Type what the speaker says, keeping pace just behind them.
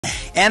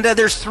And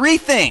there's three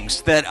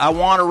things that I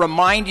want to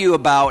remind you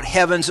about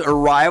heaven's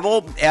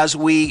arrival as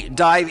we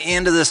dive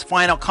into this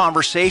final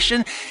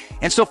conversation.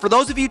 And so for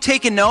those of you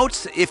taking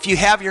notes, if you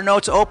have your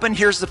notes open,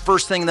 here's the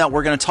first thing that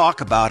we're going to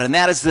talk about, and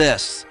that is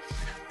this,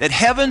 that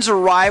heaven's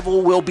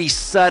arrival will be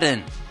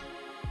sudden.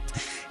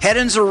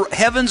 Heaven's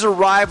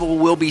arrival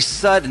will be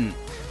sudden.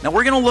 Now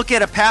we're going to look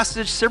at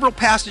several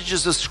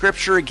passages of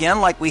Scripture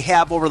again, like we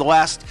have over the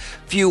last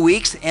few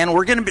weeks, and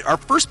our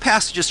first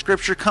passage of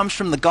Scripture comes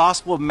from the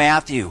Gospel of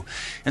Matthew.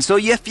 And so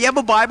if you have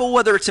a Bible,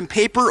 whether it's in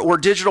paper or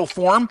digital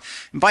form,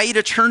 I invite you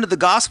to turn to the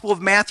Gospel of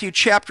Matthew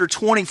chapter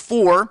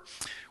 24.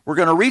 We're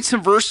going to read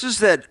some verses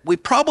that we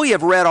probably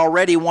have read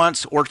already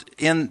once or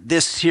in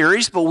this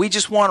series, but we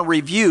just want to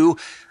review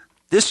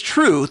this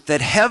truth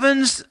that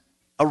heaven's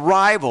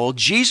arrival,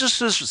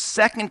 Jesus'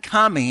 second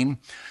coming,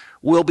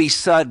 will be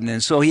sudden.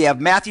 And so you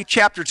have Matthew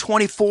chapter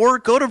 24,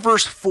 go to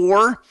verse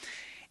 4,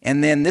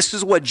 and then this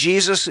is what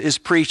Jesus is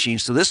preaching.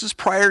 So this is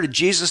prior to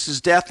Jesus'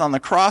 death on the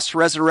cross,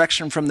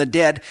 resurrection from the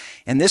dead,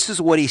 and this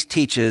is what he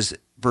teaches,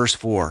 verse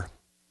 4.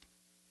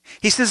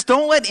 He says,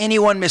 "Don't let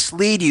anyone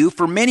mislead you,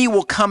 for many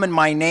will come in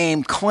my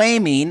name,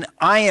 claiming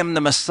I am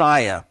the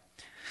Messiah.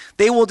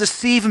 They will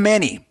deceive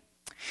many.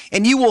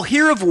 And you will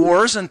hear of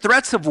wars and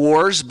threats of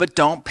wars, but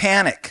don't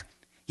panic.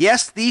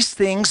 Yes, these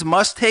things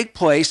must take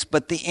place,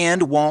 but the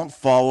end won't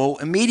follow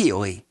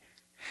immediately.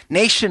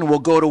 Nation will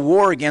go to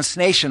war against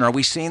nation." Are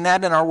we seeing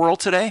that in our world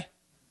today?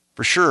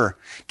 For sure.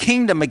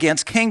 "Kingdom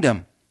against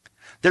kingdom.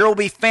 There will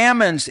be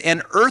famines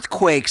and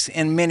earthquakes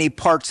in many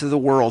parts of the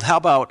world." How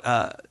about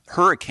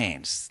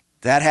hurricanes?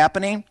 That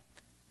happening?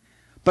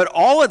 "But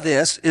all of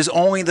this is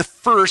only the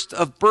first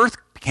of birth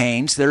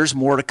pains. There's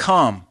more to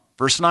come."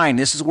 Verse 9,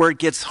 this is where it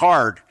gets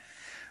hard.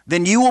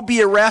 "Then you will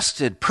be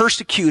arrested,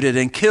 persecuted,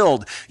 and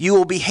killed. You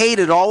will be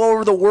hated all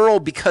over the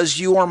world because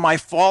you are my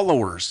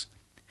followers.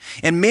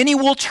 And many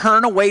will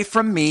turn away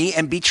from me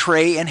and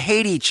betray and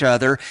hate each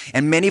other,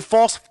 and many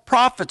false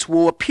prophets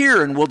will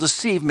appear and will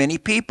deceive many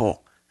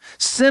people.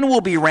 Sin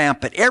will be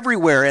rampant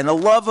everywhere, and the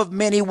love of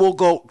many will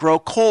grow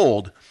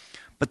cold.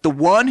 But the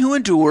one who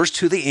endures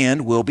to the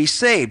end will be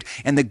saved.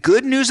 And the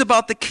good news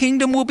about the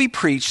kingdom will be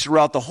preached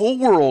throughout the whole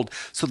world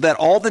so that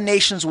all the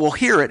nations will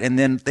hear it, and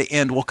then the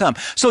end will come."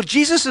 So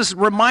Jesus is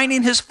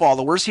reminding his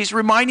followers, he's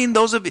reminding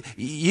those of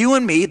you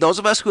and me, those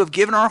of us who have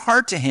given our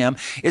heart to him,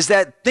 is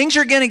that things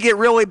are going to get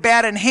really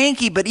bad and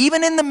hanky, but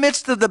even in the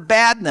midst of the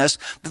badness,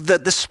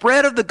 the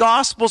spread of the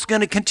gospel is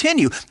going to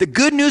continue. The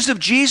good news of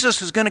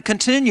Jesus is going to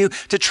continue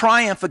to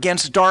triumph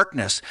against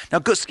darkness.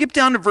 Now skip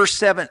down to verse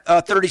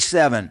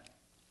 37.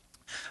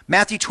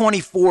 Matthew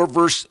 24,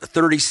 verse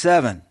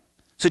 37.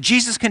 So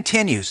Jesus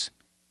continues.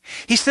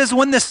 He says,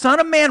 "When the Son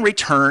of Man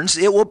returns,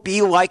 it will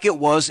be like it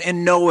was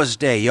in Noah's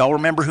day." Y'all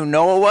remember who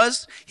Noah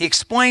was? He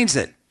explains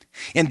it.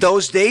 "In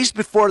those days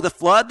before the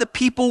flood, the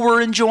people were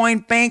enjoying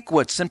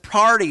banquets and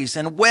parties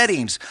and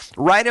weddings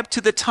right up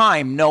to the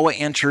time Noah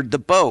entered the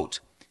boat.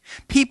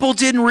 People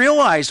didn't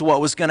realize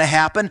what was going to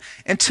happen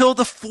until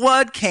the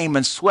flood came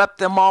and swept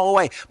them all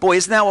away." Boy,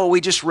 isn't that what we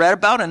just read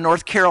about in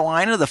North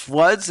Carolina, the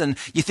floods? And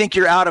you think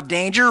you're out of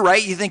danger,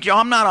 right? You think,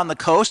 I'm not on the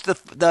coast.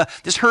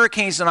 This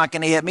hurricane's not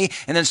going to hit me.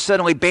 And then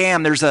suddenly,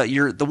 bam, there's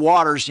the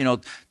water's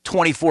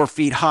 24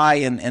 feet high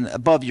and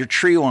above your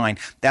tree line.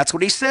 That's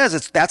what he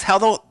says. That's how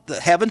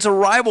the heaven's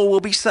arrival will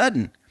be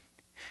sudden.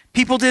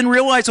 People didn't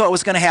realize what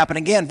was going to happen.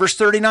 Again, verse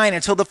 39,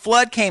 "Until the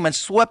flood came and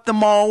swept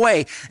them all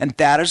away. And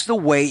that is the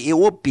way it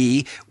will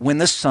be when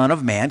the Son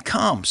of Man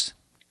comes.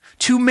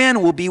 2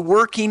 men will be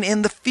working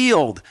in the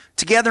field,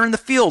 together in the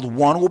field.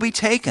 One will be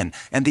taken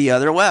and the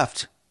other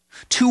left.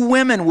 2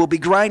 women will be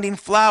grinding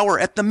flour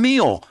at the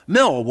mill.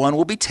 One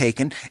will be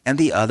taken and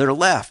the other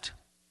left.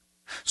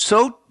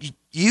 So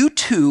you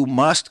too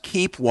must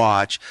keep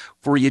watch,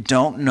 for you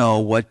don't know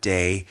what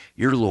day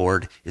your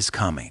Lord is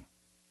coming."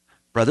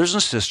 Brothers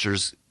and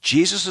sisters,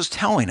 Jesus is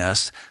telling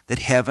us that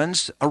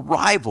heaven's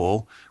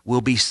arrival will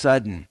be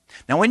sudden.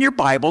 Now, in your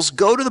Bibles,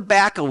 go to the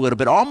back a little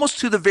bit, almost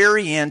to the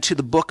very end, to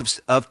the book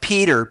of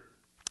Peter,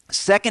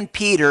 2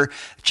 Peter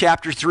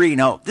chapter 3.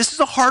 Now, this is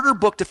a harder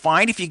book to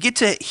find. If you get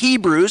to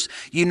Hebrews,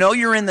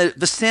 you're in the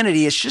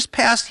vicinity. It's just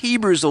past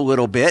Hebrews a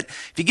little bit.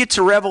 If you get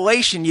to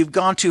Revelation, you've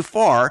gone too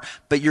far,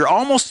 but you're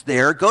almost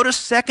there. Go to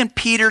 2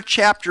 Peter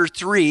chapter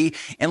 3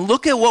 and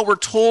look at what we're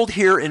told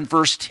here in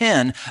verse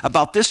 10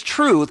 about this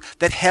truth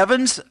that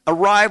heaven's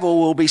arrival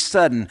will be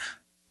sudden.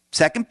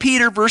 2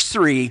 Peter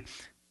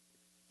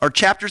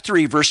chapter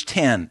 3, verse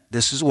 10.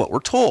 This is what we're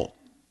told.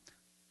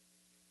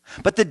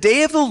 "But the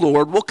day of the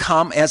Lord will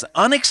come as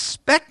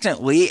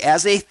unexpectedly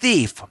as a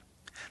thief.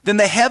 Then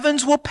the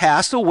heavens will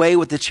pass away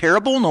with a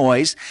terrible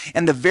noise,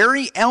 and the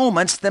very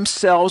elements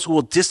themselves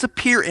will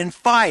disappear in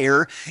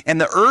fire, and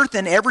the earth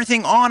and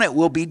everything on it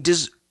will be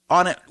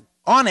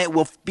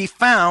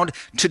found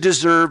to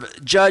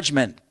deserve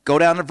judgment." Go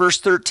down to verse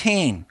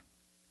 13.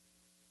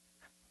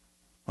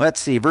 Let's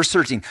see, verse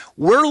 13.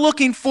 We're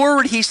looking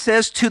forward, he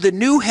says, to the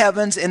new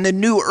heavens and the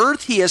new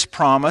earth he has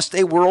promised,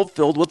 a world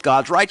filled with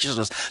God's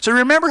righteousness. So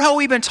remember how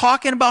we've been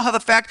talking about how the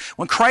fact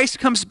when Christ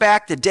comes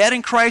back, the dead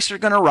in Christ are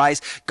going to rise.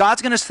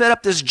 God's going to set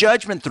up this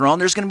judgment throne.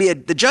 There's going to be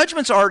the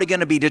judgment's already going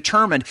to be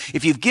determined.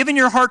 If you've given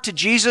your heart to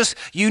Jesus,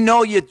 you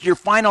know your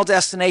final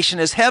destination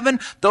is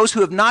heaven. Those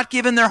who have not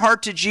given their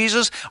heart to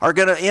Jesus are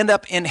going to end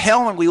up in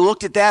hell, and we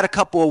looked at that a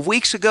couple of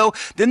weeks ago.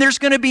 Then there's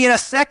going to be a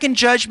second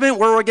judgment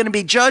where we're going to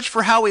be judged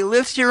for how we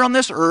live here on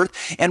this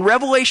earth. And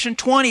Revelation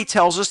 20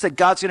 tells us that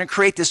God's going to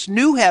create this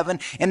new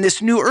heaven and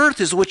this new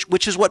earth,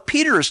 which is what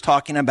Peter is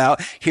talking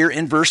about here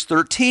in verse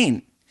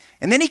 13.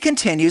 And then he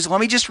continues.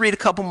 Let me just read a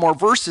couple more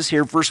verses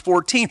here. Verse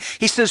 14.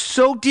 He says,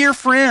 so dear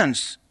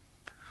friends,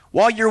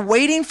 while you're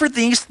waiting for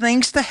these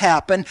things to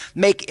happen,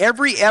 make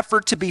every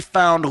effort to be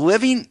found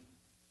living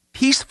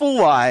peaceful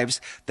lives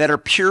that are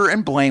pure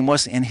and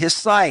blameless in his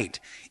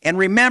sight. And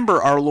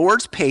remember, our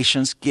Lord's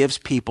patience gives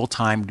people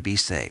time to be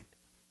saved.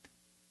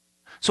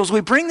 So as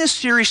we bring this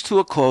series to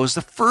a close,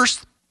 the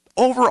first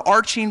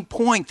overarching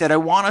point that I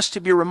want us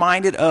to be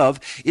reminded of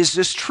is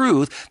this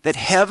truth that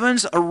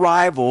heaven's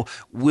arrival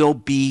will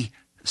be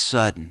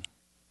sudden.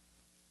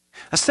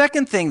 A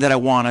second thing that I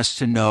want us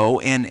to know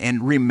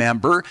and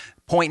remember,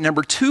 point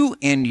number 2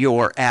 in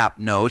your app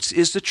notes,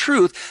 is the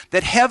truth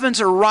that heaven's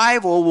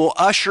arrival will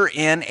usher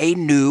in a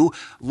new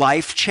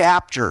life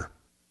chapter.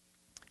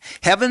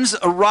 Heaven's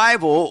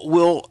arrival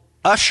will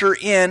usher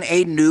in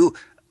a new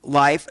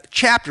life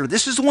chapter.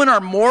 This is when our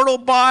mortal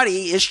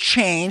body is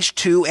changed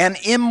to an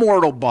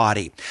immortal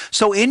body.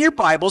 So in your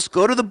Bibles,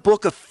 go to the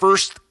book of 1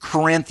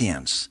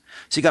 Corinthians.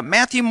 So you got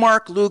Matthew,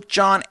 Mark, Luke,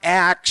 John,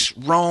 Acts,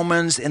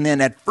 Romans, and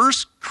then at 1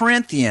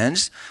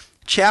 Corinthians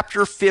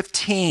chapter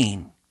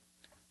 15.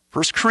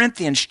 1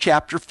 Corinthians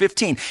chapter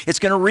 15. It's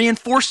going to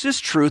reinforce this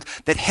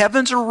truth that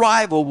heaven's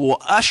arrival will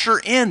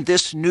usher in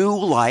this new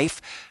life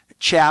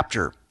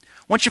chapter.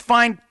 Once you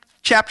find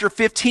chapter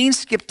 15,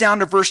 skip down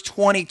to verse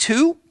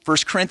 22. 1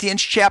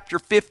 Corinthians chapter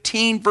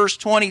 15, verse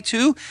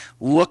 22.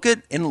 Look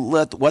at and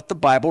let what the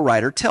Bible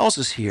writer tells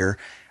us here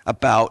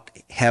about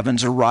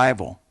heaven's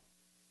arrival.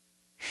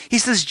 He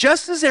says,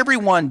 just as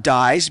everyone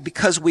dies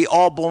because we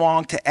all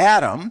belong to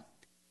Adam.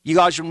 You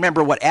guys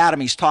remember what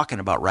Adam he's talking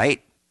about,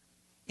 right?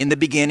 In the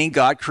beginning,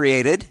 God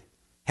created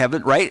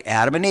heaven, right?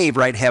 Adam and Eve,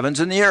 right?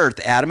 Heavens and the earth.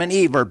 Adam and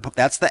Eve,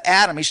 that's the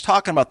Adam he's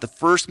talking about, the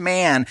first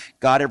man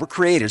God ever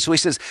created. So he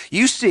says,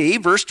 you see,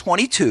 verse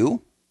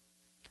 22,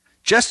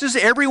 just as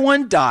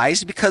everyone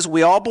dies because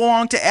we all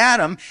belong to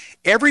Adam,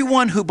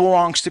 everyone who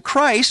belongs to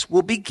Christ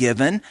will be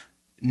given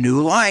new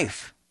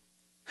life.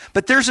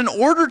 But there's an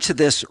order to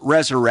this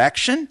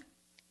resurrection.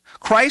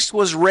 Christ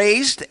was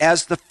raised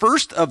as the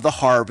first of the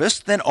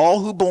harvest, then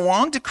all who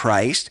belong to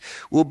Christ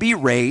will be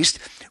raised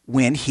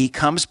when he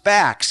comes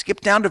back.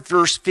 Skip down to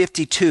verse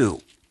 52.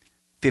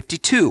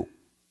 52.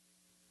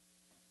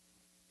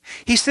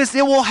 He says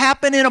it will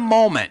happen in a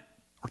moment.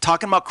 We're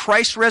talking about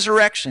Christ's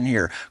resurrection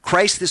here.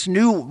 Christ, this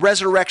new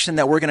resurrection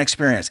that we're going to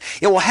experience.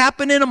 It will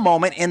happen in a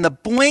moment, in the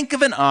blink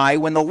of an eye,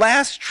 when the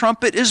last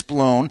trumpet is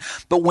blown.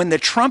 But when the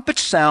trumpet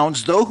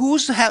sounds,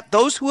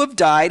 those who have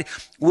died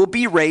will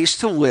be raised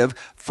to live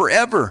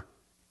forever.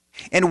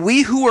 And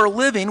we who are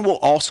living will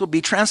also be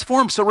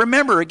transformed. So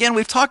remember, again,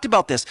 we've talked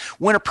about this.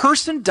 When a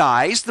person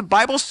dies, the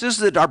Bible says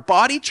that our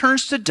body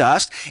turns to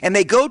dust and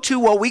they go to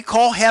what we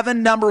call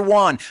heaven number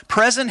 1,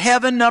 present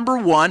heaven number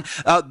 1,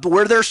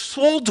 where their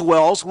soul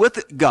dwells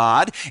with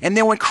God. And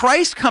then when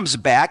Christ comes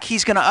back,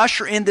 he's going to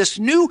usher in this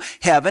new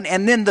heaven.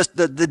 And then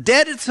the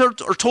dead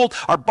are told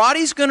our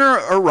body's going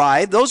to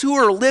arrive. Those who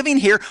are living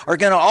here are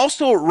going to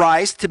also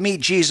rise to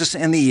meet Jesus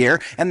in the air.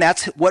 And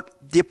that's what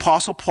the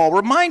Apostle Paul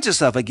reminds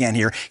us of again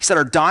here. He said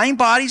our dying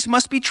bodies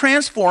must be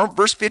transformed,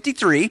 verse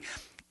 53,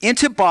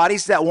 into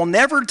bodies that will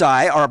never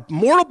die. Our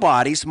mortal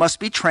bodies must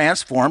be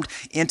transformed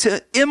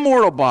into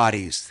immortal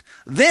bodies.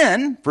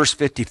 Then, verse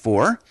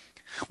 54,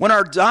 when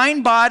our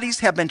dying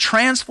bodies have been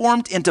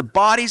transformed into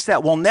bodies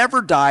that will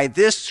never die,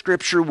 this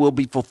scripture will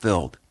be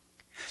fulfilled.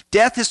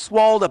 Death is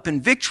swallowed up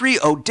in victory.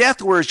 O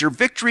death, where is your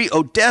victory?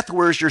 O death,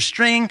 where is your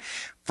sting?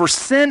 For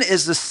sin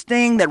is the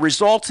sting that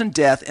results in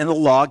death, and the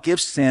law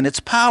gives sin its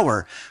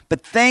power.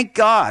 But thank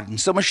God, and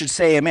someone should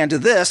say amen to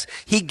this,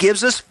 he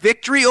gives us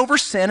victory over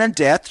sin and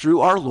death through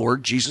our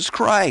Lord Jesus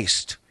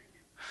Christ.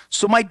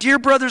 So my dear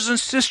brothers and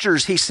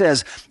sisters, he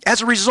says,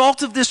 as a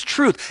result of this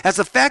truth, as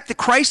the fact that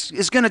Christ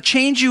is going to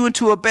change you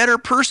into a better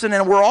person,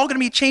 and we're all going to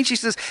be changed, he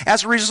says,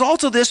 as a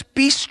result of this,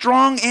 be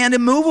strong and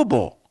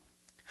immovable.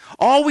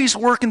 Always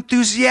work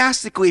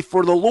enthusiastically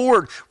for the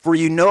Lord, for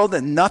you know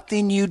that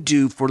nothing you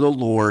do for the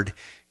Lord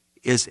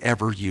is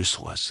ever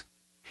useless.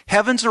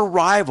 Heaven's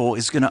arrival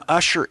is going to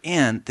usher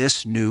in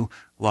this new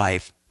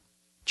life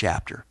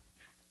chapter.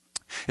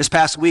 This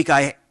past week,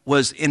 I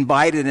was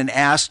invited and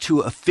asked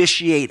to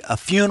officiate a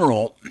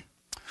funeral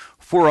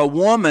for a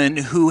woman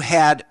who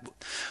had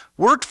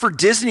worked for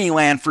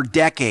Disneyland for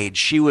decades.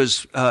 She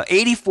was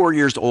 84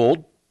 years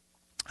old.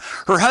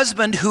 Her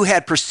husband, who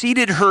had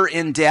preceded her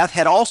in death,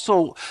 had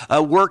also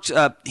worked,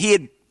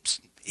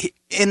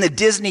 in the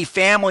Disney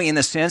family in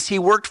a sense. He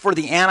worked for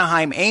the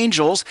Anaheim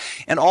Angels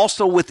and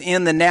also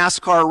within the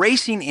NASCAR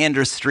racing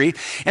industry.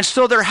 And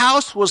so their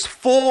house was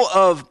full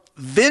of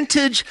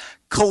vintage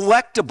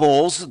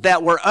collectibles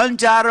that were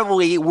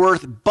undoubtedly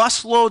worth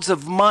busloads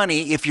of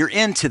money if you're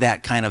into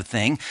that kind of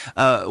thing,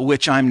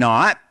 which I'm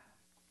not.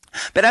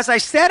 But as I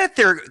sat at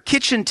their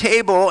kitchen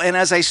table and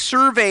as I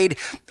surveyed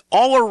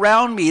all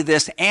around me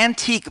this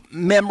antique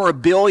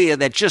memorabilia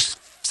that just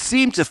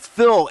seemed to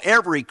fill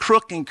every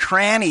crook and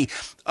cranny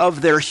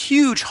of their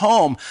huge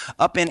home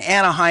up in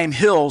Anaheim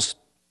Hills,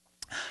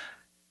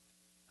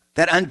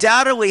 that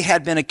undoubtedly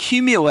had been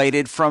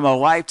accumulated from a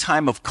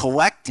lifetime of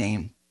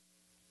collecting,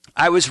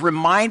 I was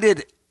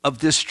reminded of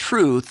this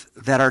truth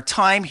that our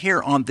time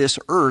here on this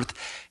earth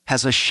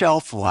has a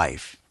shelf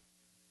life.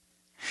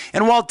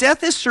 And while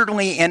death is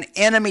certainly an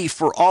enemy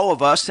for all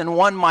of us, and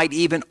one might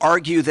even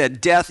argue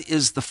that death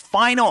is the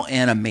final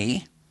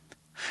enemy,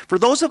 for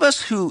those of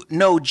us who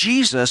know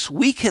Jesus,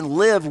 we can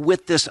live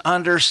with this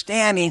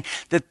understanding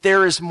that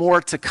there is more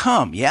to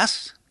come,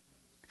 yes?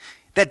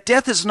 That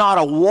death is not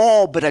a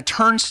wall, but a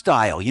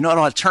turnstile. You know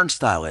what a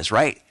turnstile is,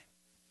 right?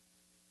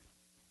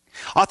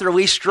 Author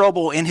Lee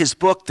Strobel, in his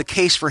book, The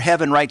Case for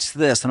Heaven, writes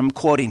this, and I'm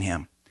quoting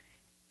him.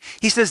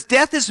 He says,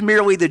 death is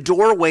merely the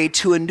doorway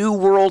to a new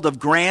world of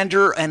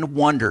grandeur and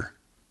wonder,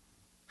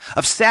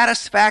 of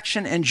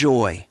satisfaction and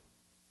joy,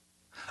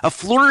 of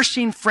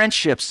flourishing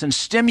friendships and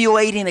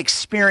stimulating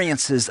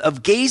experiences,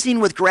 of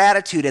gazing with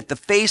gratitude at the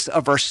face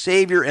of our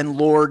Savior and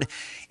Lord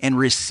and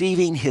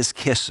receiving his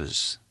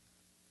kisses,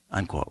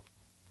 unquote.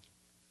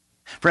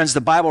 Friends,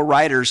 the Bible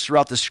writers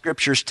throughout the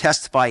scriptures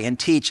testify and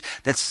teach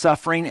that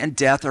suffering and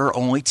death are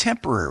only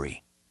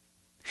temporary.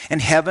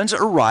 And heaven's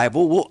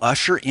arrival will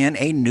usher in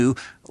a new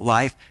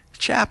life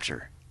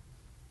chapter.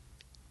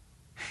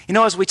 You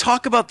know, as we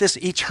talk about this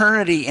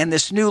eternity and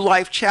this new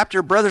life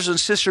chapter, brothers and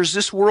sisters,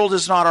 this world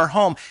is not our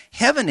home.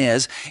 Heaven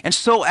is. And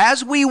so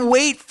as we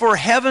wait for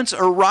heaven's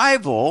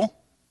arrival,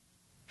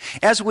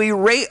 as we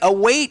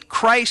await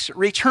Christ's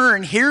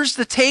return, here's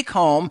the take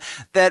home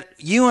that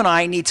you and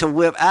I need to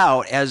live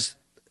out as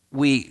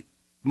we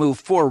move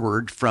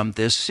forward from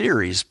this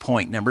series.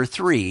 Point number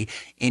 3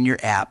 in your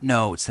app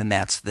notes, and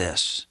that's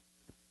this.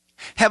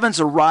 Heaven's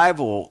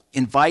arrival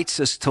invites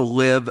us to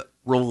live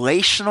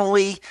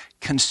relationally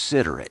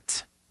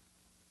considerate.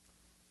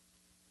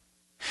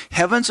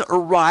 Heaven's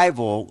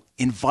arrival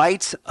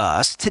invites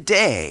us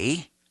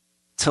today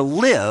to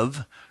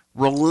live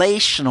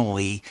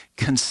relationally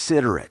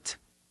considerate.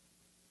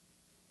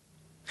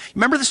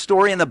 Remember the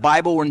story in the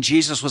Bible when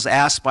Jesus was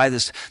asked by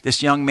this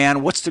young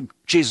man, what's the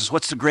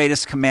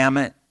greatest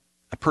commandment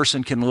a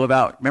person can live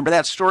out? Remember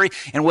that story?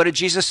 And what did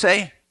Jesus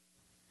say?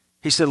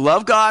 He said,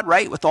 love God,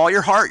 right? With all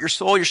your heart, your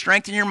soul, your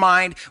strength, and your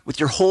mind, with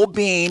your whole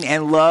being,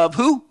 and love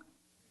who?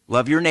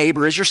 Love your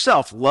neighbor as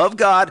yourself. Love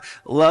God,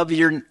 love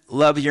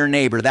your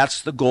neighbor.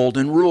 That's the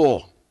golden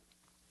rule.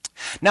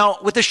 Now,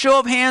 with a show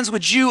of hands,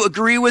 would you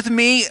agree with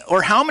me,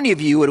 or how many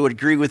of you would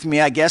agree with me,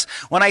 I guess,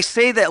 when I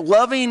say that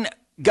loving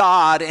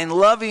God and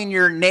loving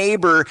your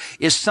neighbor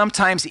is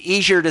sometimes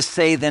easier to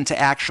say than to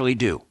actually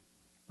do,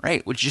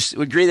 right? Would you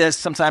agree that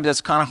sometimes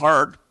that's kind of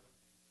hard?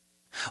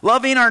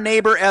 Loving our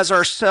neighbor as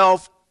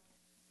ourselves,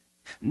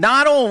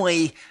 not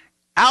only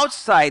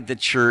outside the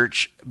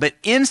church, but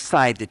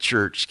inside the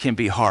church can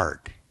be hard.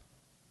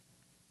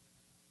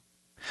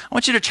 I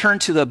want you to turn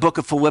to the book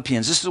of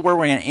Philippians. This is where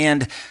we're going to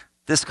end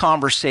this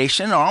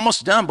conversation. We're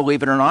almost done,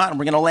 believe it or not, and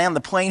we're going to land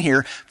the plane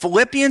here.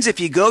 Philippians, if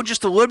you go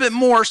just a little bit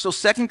more, so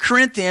 2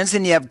 Corinthians,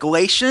 and you have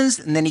Galatians,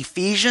 and then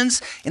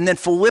Ephesians, and then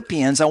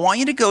Philippians. I want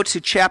you to go to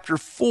chapter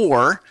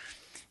 4,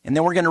 and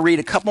then we're going to read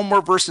a couple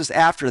more verses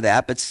after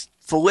that, but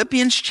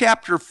Philippians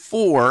chapter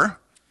 4,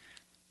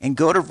 and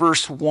go to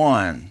verse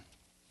 1.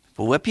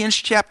 Philippians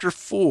chapter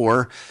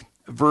 4,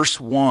 verse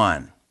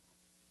 1.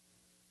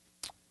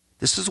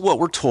 This is what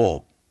we're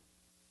told.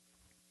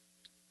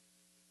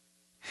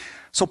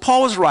 So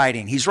Paul is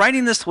writing. He's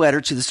writing this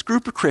letter to this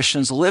group of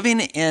Christians living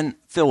in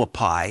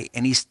Philippi,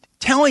 and he's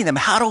telling them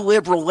how to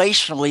live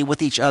relationally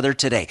with each other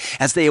today.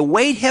 As they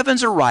await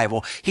heaven's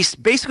arrival, he's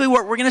basically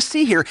what we're going to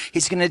see here.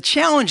 He's going to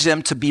challenge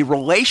them to be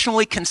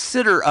relationally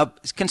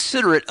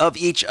considerate of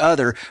each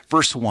other.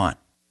 Verse 1.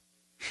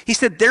 He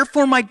said,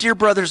 therefore, my dear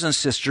brothers and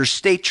sisters,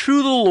 stay true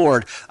to the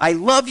Lord. I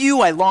love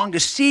you. I long to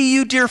see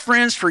you, dear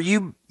friends, for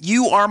you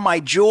are my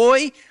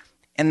joy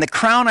and the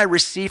crown I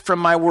receive from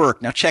my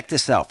work. Now check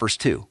this out, verse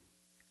 2.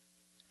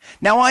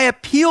 Now I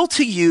appeal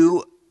to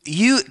Euodia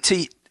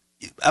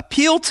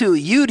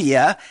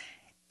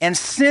and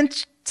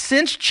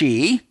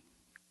Syntyche.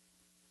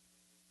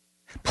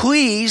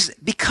 Please,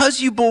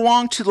 because you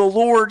belong to the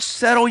Lord,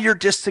 settle your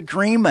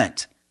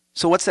disagreement.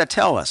 So what's that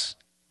tell us?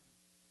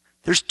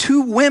 There's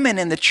 2 women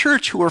in the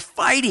church who are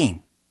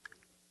fighting.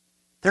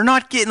 They're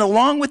not getting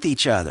along with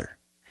each other.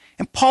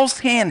 And Paul's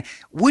saying,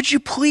 would you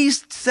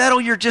please settle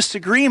your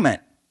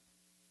disagreement?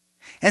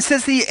 And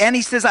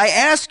he says, I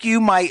ask you,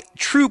 my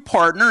true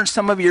partner, and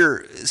some of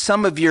your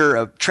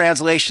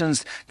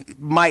translations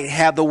might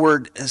have the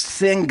word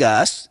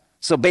Gus.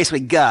 So basically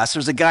Gus.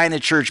 There's a guy in the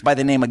church by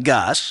the name of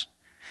Gus.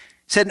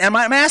 Said, and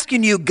I'm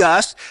asking you,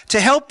 Gus,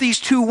 to help these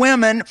two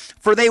women,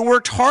 for they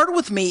worked hard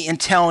with me in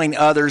telling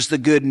others the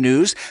good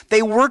news.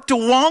 They worked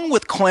along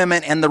with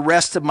Clement and the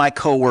rest of my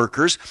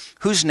co-workers,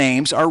 whose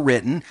names are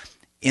written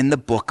in the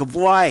book of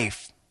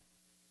life.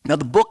 Now,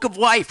 the book of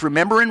life,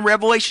 remember in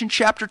Revelation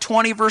chapter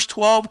 20, verse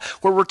 12,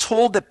 where we're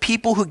told that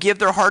people who give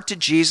their heart to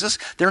Jesus,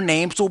 their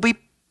names will be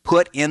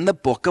put in the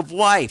book of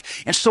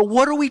life. And so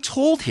what are we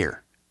told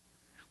here?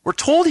 We're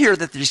told here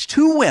that there's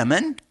two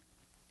women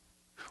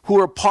who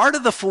are part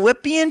of the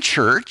Philippian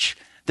church.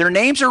 Their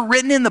names are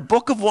written in the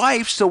book of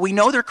life, so we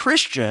know they're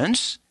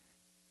Christians.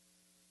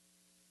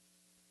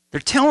 They're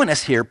telling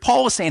us here,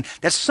 Paul is saying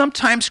that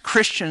sometimes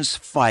Christians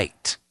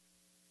fight.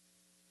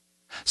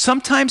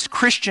 Sometimes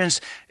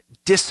Christians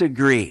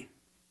disagree.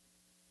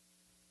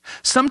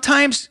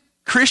 Sometimes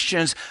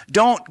Christians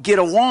don't get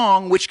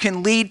along, which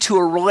can lead to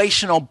a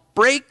relational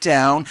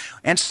breakdown,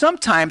 and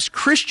sometimes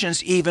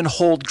Christians even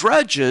hold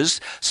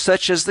grudges,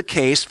 such as the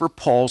case for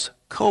Paul's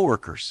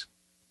co-workers.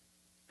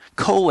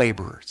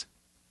 Co-laborers.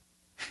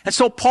 And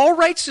so Paul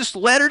writes this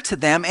letter to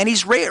them, and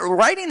he's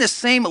writing the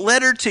same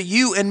letter to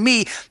you and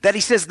me, that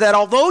he says that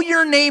although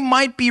your name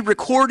might be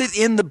recorded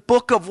in the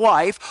book of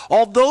life,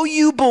 although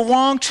you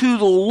belong to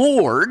the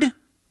Lord,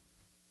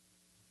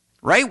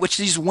 right, which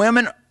these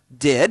women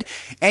did,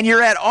 and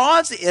you're at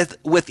odds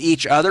with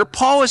each other,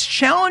 Paul is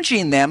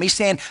challenging them. He's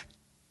saying,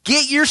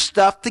 get your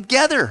stuff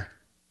together.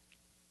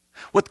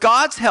 With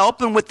God's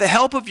help and with the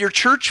help of your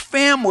church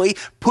family,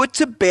 put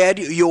to bed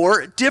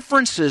your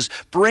differences.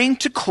 Bring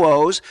to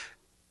close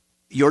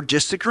your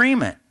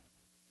disagreement.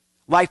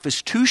 Life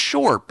is too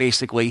short,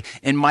 basically,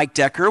 in Mike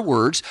Decker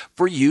words,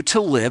 for you to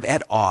live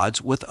at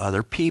odds with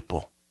other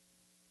people.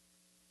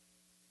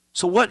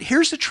 So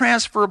here's the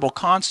transferable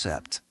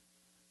concept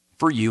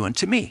for you and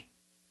to me.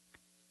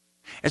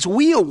 As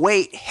we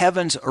await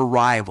heaven's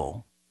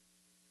arrival,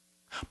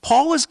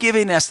 Paul is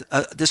giving us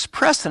this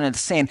precedent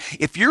saying,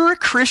 if you're a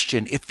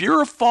Christian, if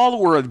you're a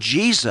follower of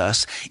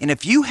Jesus, and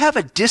if you have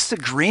a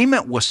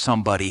disagreement with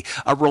somebody,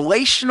 a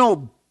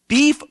relational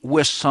beef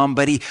with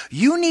somebody,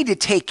 you need to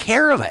take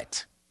care of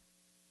it.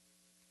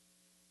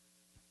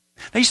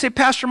 Now you say,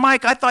 Pastor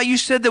Mike, I thought you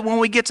said that when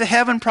we get to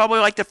heaven, probably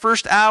like the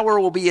first hour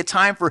will be a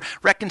time for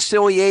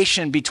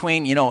reconciliation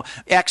between,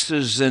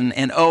 X's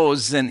and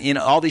O's and,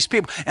 all these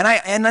people.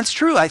 And that's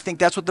true. I think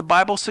that's what the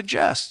Bible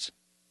suggests.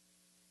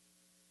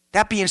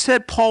 That being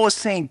said, Paul is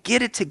saying,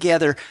 get it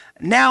together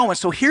now. And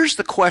so here's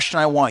the question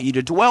I want you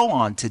to dwell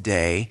on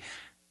today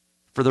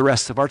for the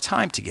rest of our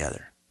time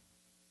together.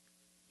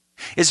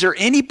 Is there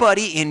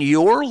anybody in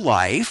your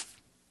life,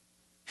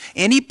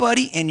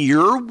 anybody in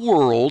your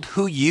world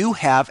who you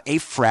have a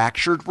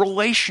fractured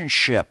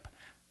relationship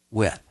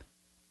with?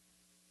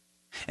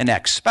 An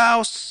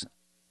ex-spouse,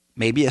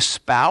 maybe a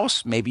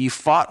spouse, maybe you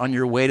fought on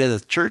your way to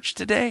the church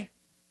today.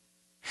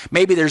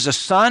 Maybe there's a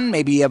son,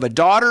 maybe you have a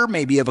daughter,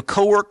 maybe you have a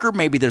coworker,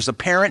 maybe there's a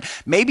parent,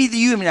 maybe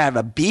you even have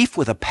a beef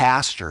with a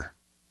pastor.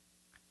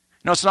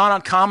 It's not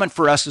uncommon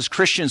for us as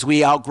Christians,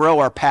 we outgrow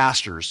our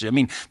pastors. I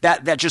mean,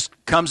 that just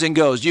comes and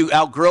goes. You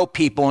outgrow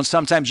people, and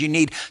sometimes you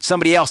need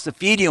somebody else to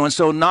feed you. And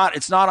so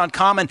it's not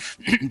uncommon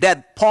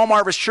that Palm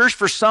Harvest Church,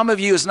 for some of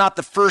you, is not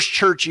the first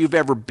church you've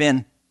ever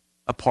been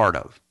a part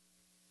of.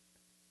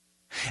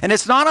 And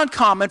it's not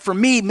uncommon for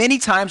me, many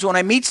times when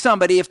I meet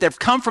somebody, if they've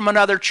come from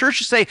another church,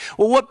 to say,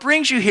 well, what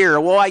brings you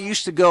here? Well, I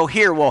used to go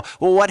here. Well,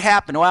 what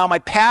happened? Well, my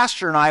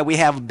pastor and I, we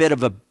have a bit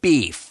of a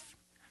beef,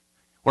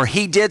 where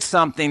he did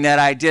something that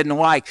I didn't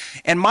like.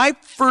 And my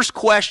first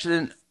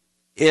question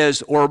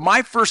is, or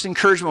my first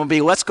encouragement would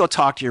be, let's go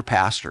talk to your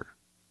pastor.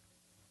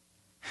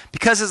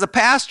 Because as a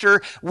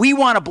pastor, we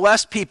want to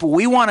bless people.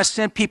 We want to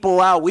send people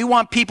out. We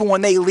want people,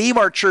 when they leave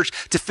our church,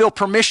 to feel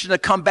permission to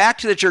come back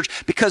to the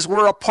church because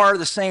we're a part of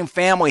the same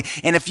family.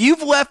 And if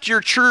you've left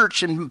your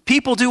church, and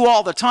people do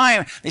all the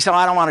time, they say,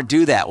 I don't want to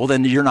do that. Well,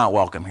 then you're not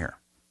welcome here.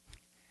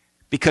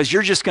 Because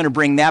you're just going to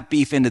bring that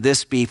beef into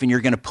this beef, and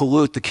you're going to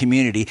pollute the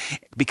community.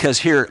 Because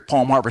here at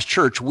Palm Harvest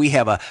Church, we're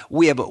going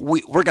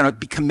to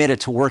be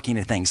committed to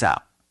working things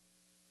out.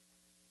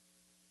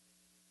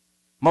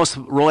 Most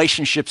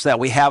relationships that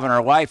we have in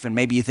our life, and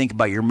maybe you think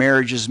about your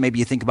marriages, maybe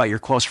you think about your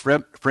close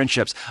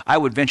friendships, I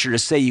would venture to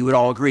say you would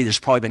all agree there's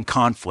probably been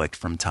conflict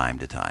from time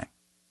to time.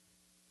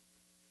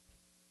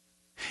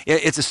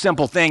 It's a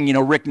simple thing.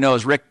 Rick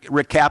knows. Rick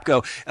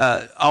Capco,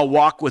 I'll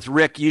walk with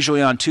Rick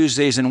usually on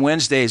Tuesdays and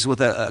Wednesdays with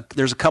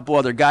there's a couple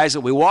other guys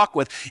that we walk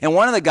with. And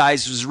one of the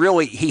guys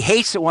he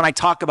hates it when I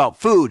talk about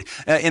food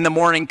in the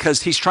morning,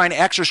 because he's trying to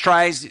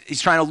exercise,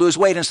 he's trying to lose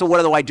weight. And so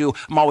what do I do?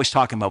 I'm always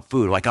talking about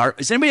food. Like,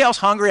 is anybody else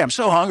hungry? I'm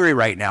so hungry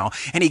right now.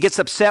 And he gets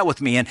upset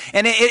with me. And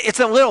it's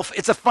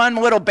a fun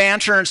little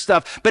banter and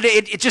stuff, but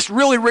it just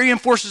really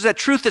reinforces that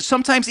truth that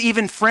sometimes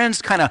even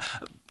friends kind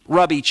of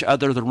rub each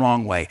other the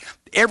wrong way.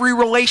 Every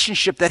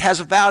relationship that has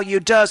a value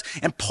does.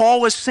 And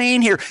Paul is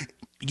saying here,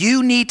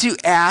 you need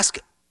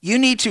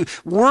to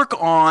work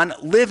on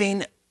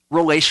living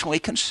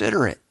relationally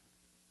considerate.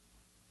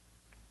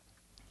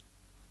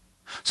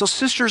 So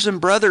sisters and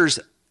brothers,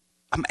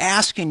 I'm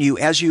asking you,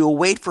 as you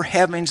await for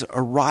heaven's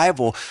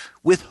arrival,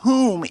 with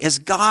whom is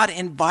God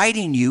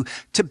inviting you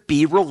to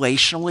be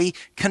relationally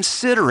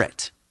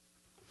considerate?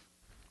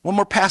 One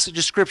more passage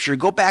of scripture.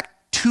 Go back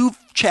 2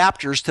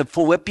 chapters to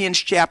Philippians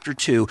chapter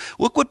 2.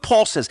 Look what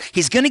Paul says.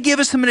 He's going to give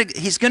us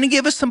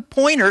some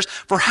pointers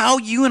for how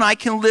you and I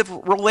can live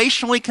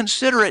relationally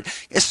considerate,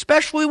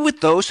 especially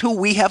with those who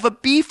we have a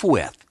beef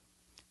with,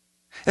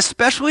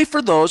 especially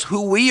for those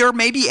who we are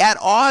maybe at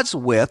odds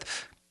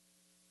with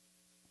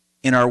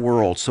in our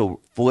world. So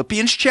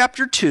Philippians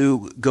chapter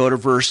 2, go to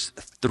verse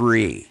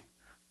 3.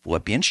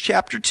 Philippians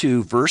chapter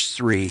 2, verse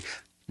 3.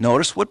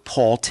 Notice what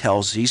Paul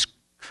tells these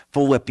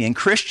Philippian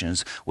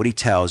Christians, what he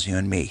tells you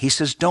and me. He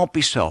says, don't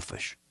be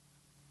selfish.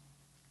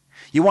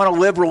 You want to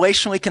live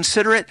relationally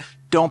considerate?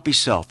 Don't be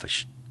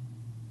selfish.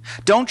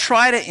 Don't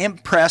try to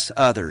impress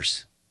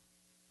others.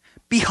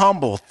 Be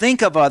humble.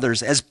 Think of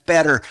others as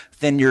better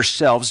than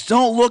yourselves.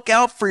 Don't look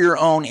out for your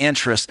own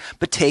interests,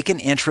 but take an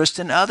interest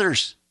in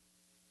others.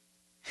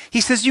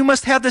 He says you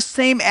must have the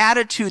same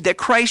attitude that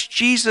Christ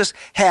Jesus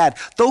had.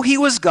 Though he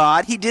was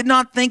God, he did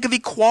not think of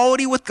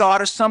equality with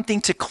God as something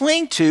to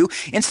cling to.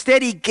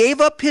 Instead, he gave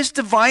up his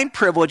divine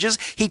privileges.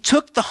 He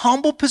took the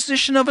humble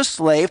position of a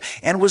slave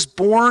and was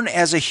born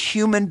as a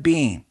human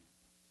being.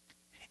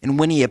 And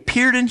when he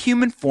appeared in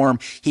human form,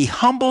 he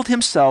humbled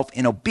himself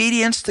in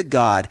obedience to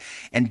God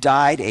and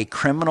died a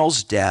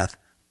criminal's death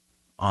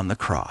on the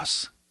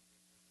cross.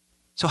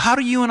 So how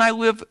do you and I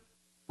live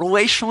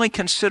relationally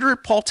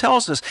considerate? Paul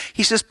tells us.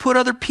 He says, put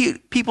other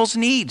people's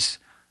needs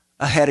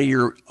ahead of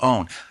your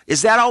own.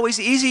 Is that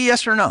always easy,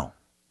 yes or no?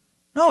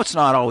 No, it's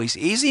not always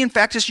easy. In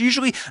fact, it's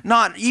usually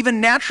not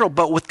even natural,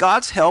 but with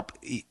God's help,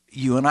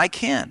 you and I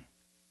can.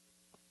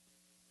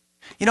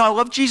 You know, I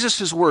love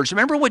Jesus' words.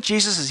 Remember what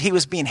Jesus is? He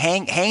was being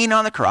hanging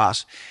on the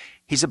cross.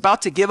 He's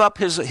about to give up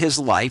his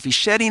life. He's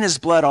shedding his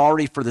blood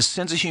already for the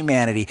sins of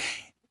humanity.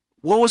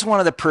 What was one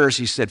of the prayers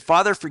he said?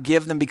 Father,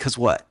 forgive them because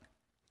what?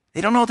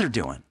 They don't know what they're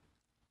doing.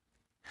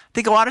 I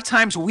think a lot of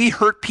times we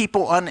hurt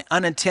people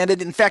unintended.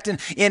 In fact,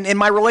 in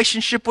my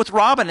relationship with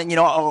Robin,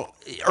 and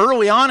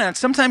early on, and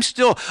sometimes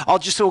still, I'll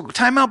just say,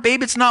 time out,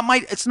 babe. It's not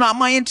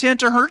my intent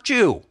to hurt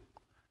you.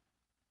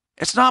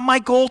 It's not my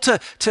goal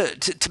to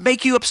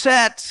make you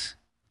upset.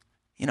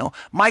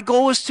 My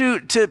goal is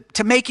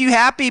to make you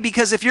happy,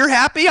 because if you're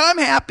happy, I'm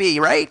happy,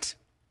 right?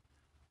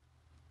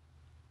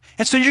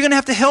 And so you're going to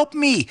have to help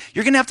me.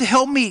 You're going to have to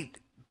help me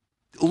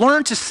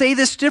learn to say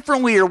this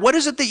differently, or what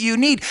is it that you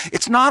need?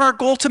 It's not our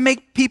goal to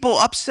make people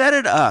upset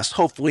at us.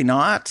 Hopefully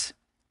not.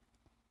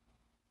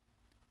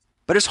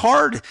 But it's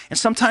hard, and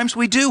sometimes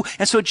we do.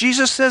 And so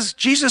Jesus says,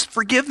 Jesus,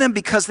 forgive them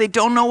because they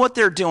don't know what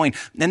they're doing.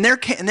 In their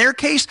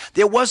case,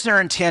 it was their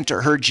intent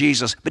to hurt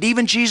Jesus. But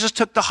even Jesus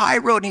took the high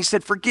road and he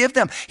said, forgive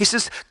them. He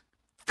says,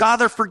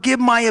 Father, forgive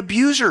my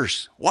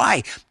abusers.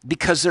 Why?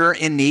 Because they're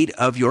in need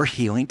of your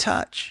healing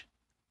touch.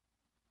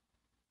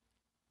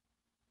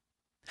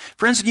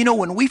 Friends,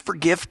 when we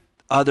forgive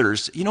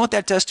others, you know what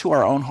that does to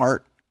our own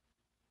heart?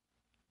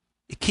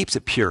 It keeps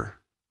it pure.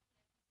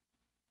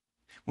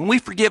 When we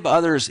forgive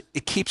others,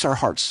 it keeps our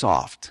heart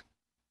soft.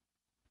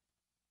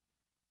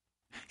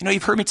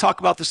 You've heard me talk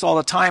about this all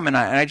the time, and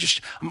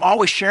I'm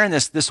always sharing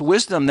this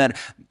wisdom that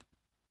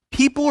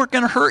people are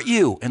going to hurt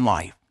you in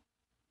life.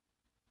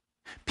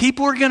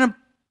 People are going to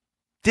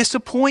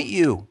disappoint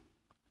you.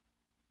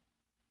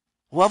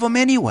 Love them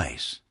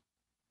anyways.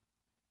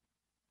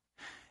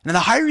 And the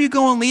higher you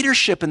go in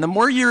leadership and the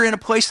more you're in a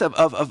place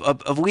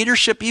of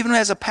leadership, even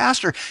as a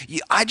pastor,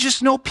 I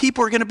just know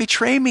people are going to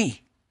betray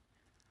me.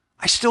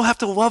 I still have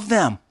to love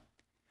them.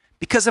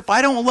 Because if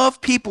I don't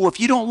love people, if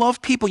you don't love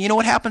people, you know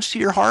what happens to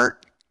your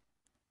heart?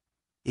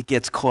 It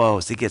gets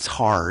closed. It gets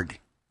hard.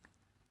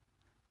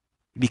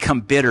 You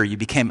become bitter. You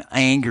become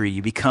angry.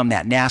 You become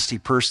that nasty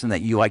person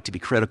that you like to be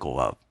critical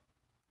of.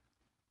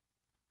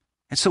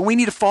 And so we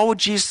need to follow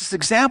Jesus'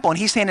 example. And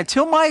he's saying,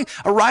 until my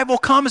arrival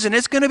comes, and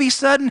it's going to be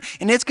sudden,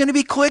 and it's going to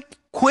be quick,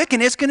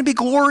 and it's going to be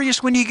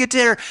glorious when you get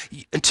there.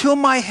 Until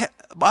my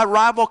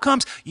arrival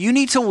comes, you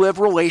need to live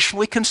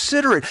relationally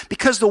considerate,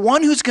 because the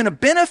one who's going to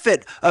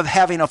benefit of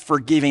having a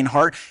forgiving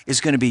heart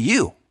is going to be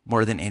you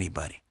more than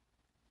anybody.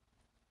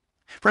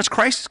 Friends,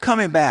 Christ is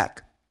coming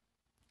back.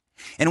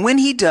 And when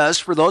he does,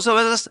 for those of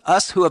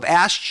us who have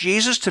asked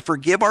Jesus to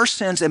forgive our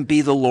sins and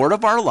be the Lord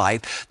of our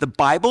life, the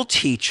Bible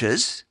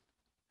teaches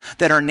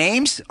that our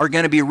names are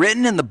going to be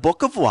written in the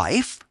book of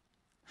life.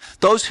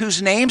 Those whose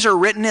names are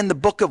written in the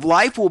book of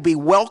life will be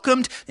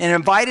welcomed and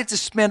invited to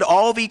spend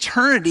all of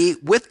eternity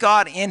with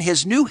God in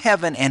his new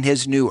heaven and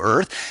his new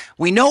earth.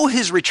 We know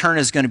his return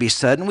is going to be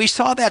sudden. We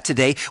saw that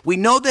today. We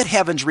know that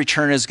heaven's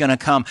return is going to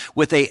come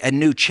with a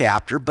new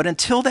chapter. But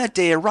until that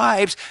day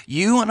arrives,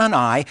 you and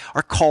I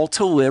are called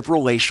to live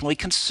relationally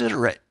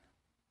considerate.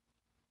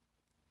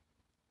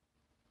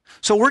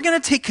 So we're going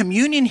to take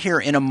communion here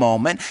in a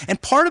moment,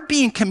 and part of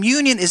being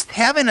communion is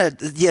having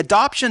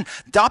adopting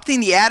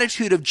the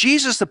attitude of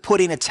Jesus of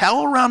putting a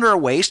towel around our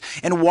waist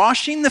and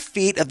washing the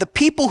feet of the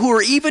people who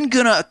are even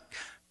going to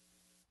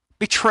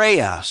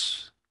betray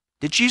us.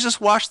 Did Jesus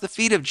wash the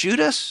feet of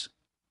Judas?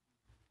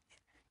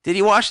 Did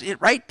he wash it?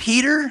 Right,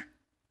 Peter?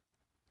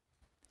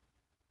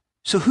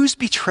 So who's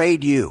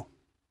betrayed you?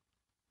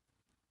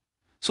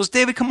 So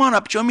David, come on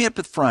up. Join me up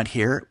at the front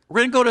here.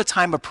 We're going to go to a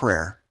time of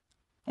prayer.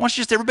 I want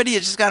you everybody to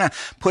just kind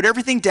of put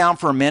everything down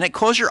for a minute.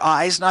 Close your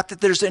eyes. Not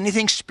that there's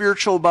anything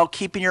spiritual about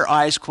keeping your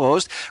eyes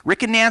closed.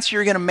 Rick and Nancy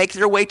are going to make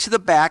their way to the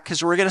back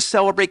because we're going to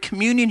celebrate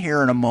communion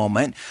here in a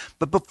moment.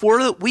 But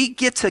before we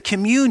get to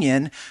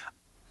communion,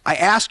 I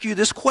ask you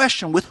this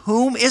question. With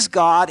whom is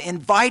God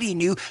inviting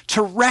you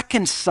to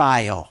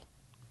reconcile?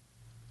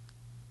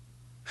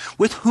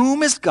 With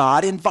whom is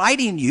God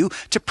inviting you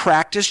to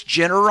practice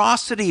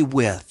generosity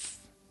with?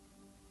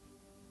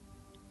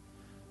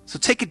 So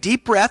take a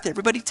deep breath.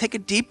 Everybody take a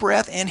deep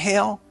breath.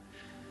 Inhale.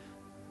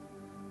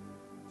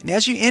 And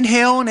as you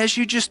inhale and as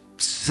you just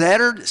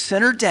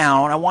center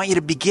down, I want you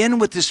to begin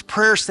with this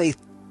prayer. Say,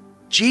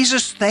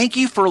 Jesus, thank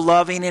you for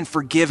loving and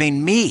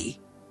forgiving me.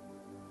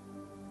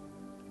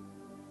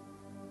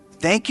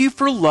 Thank you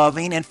for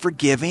loving and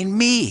forgiving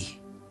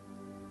me.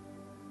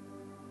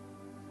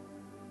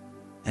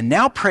 And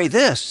now pray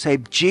this. Say,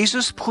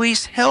 Jesus,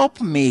 please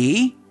help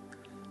me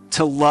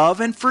to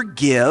love and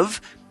forgive.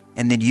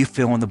 And then you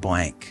fill in the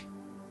blank.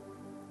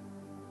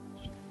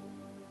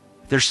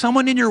 There's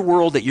someone in your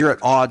world that you're at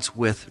odds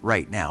with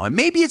right now. And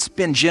maybe it's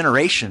been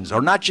generations,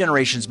 or not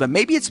generations, but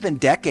maybe it's been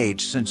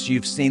decades since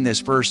you've seen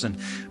this person.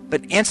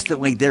 But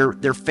instantly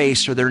their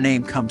face or their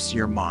name comes to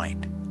your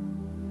mind.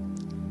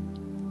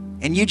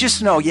 And you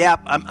just know, yeah,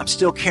 I'm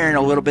still carrying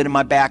a little bit in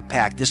my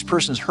backpack. This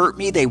person's hurt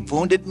me. They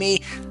wounded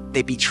me.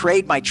 They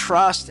betrayed my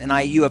trust. And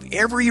you have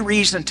every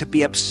reason to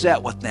be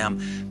upset with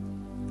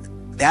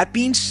them. That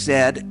being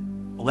said,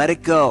 let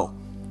it go.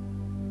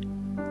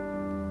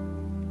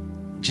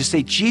 Just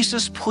say,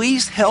 Jesus,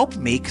 please help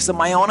me, because on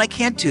my own I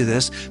can't do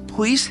this.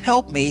 Please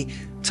help me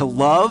to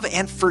love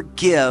and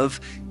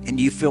forgive, and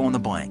you fill in the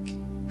blank.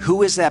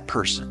 Who is that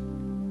person?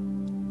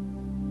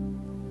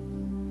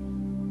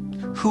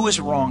 Who has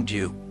wronged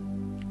you?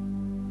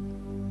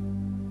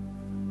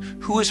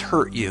 Who has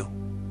hurt you?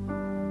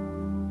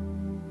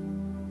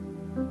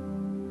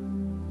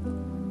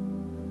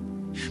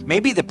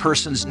 Maybe the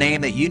person's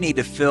name that you need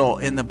to fill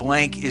in the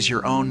blank is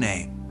your own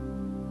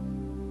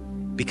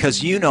name,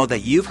 because you know that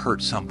you've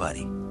hurt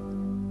somebody.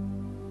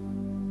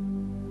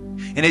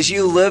 And as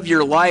you live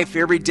your life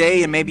every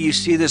day, and maybe you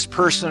see this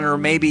person, or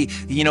maybe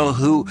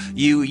who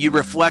you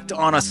reflect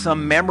on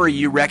some memory,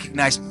 you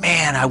recognize,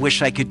 man, I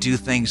wish I could do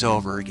things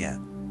over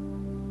again.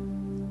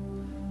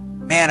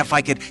 Man, if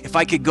I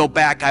could go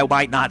back, I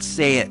might not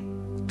say it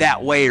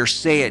that way, or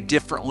say it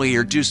differently,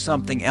 or do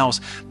something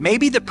else.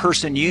 Maybe the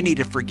person you need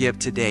to forgive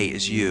today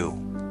is you.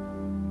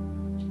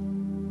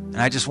 And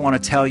I just want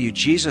to tell you,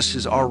 Jesus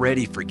has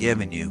already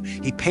forgiven you.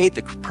 He paid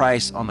the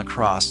price on the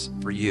cross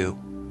for you.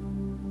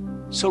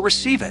 So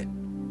receive it.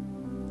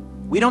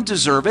 We don't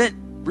deserve it.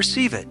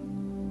 Receive it.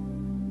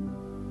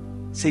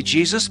 Say,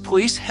 Jesus,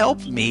 please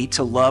help me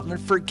to love and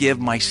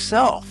forgive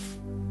myself.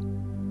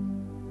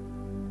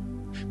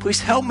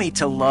 Please help me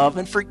to love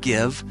and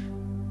forgive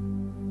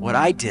what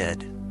I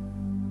did.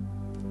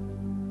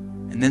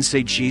 And then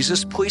say,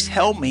 Jesus, please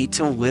help me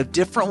to live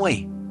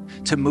differently,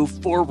 to move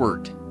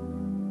forward,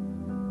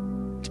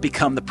 to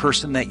become the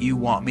person that you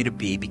want me to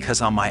be,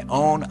 because on my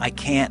own, I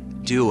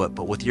can't do it.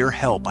 But with your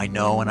help, I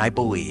know and I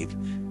believe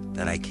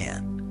that I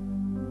can.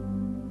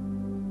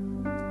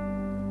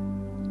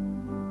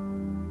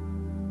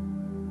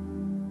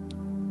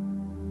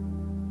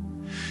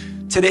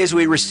 Today, as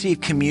we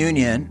receive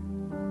communion,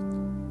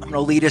 I'm going to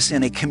lead us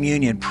in a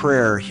communion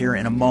prayer here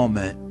in a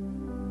moment.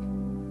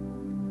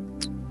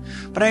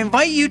 But I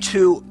invite you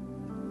to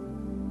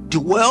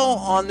dwell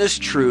on this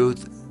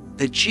truth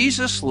that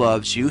Jesus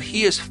loves you.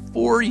 He is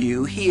for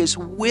you. He is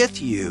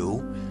with you.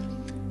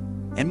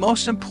 And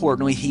most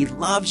importantly, He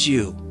loves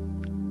you.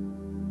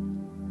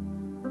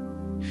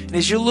 And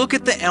as you look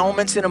at the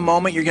elements in a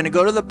moment, you're going to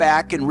go to the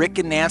back, and Rick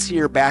and Nancy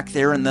are back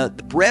there. And the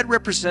bread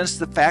represents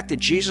the fact that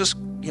Jesus,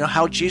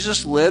 how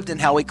Jesus lived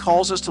and how He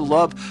calls us to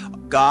love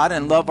God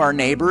and love our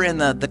neighbor. And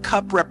the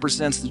cup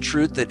represents the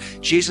truth that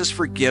Jesus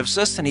forgives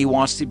us, and He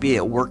wants to be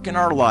at work in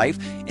our life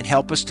and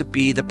help us to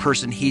be the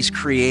person He's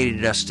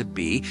created us to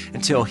be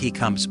until He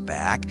comes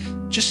back.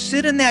 Just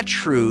sit in that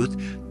truth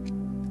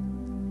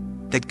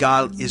that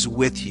God is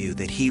with you,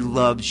 that He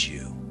loves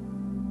you,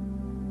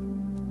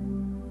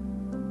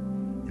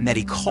 and that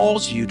He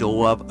calls you to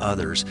love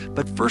others.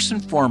 But first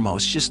and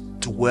foremost, just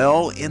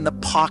dwell in the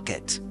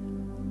pocket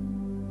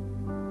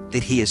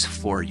that He is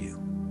for you.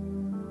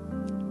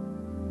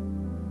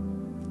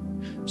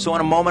 So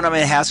in a moment, I'm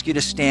going to ask you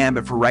to stand,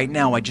 but for right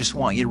now, I just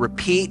want you to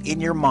repeat in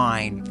your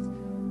mind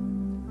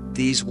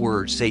these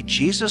words. Say,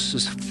 Jesus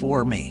is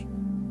for me.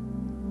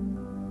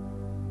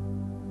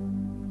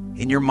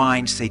 In your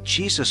mind, say,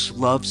 Jesus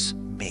loves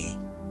me.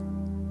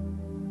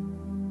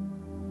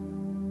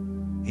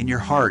 In your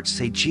heart,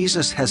 say,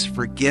 Jesus has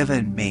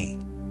forgiven me.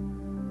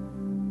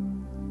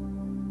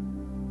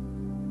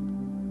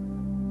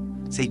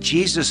 Say,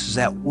 Jesus is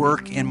at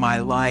work in my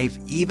life,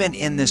 even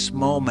in this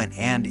moment,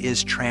 and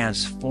is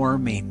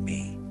transforming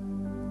me.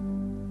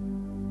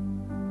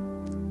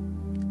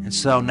 And And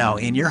so now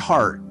in your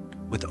heart,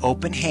 with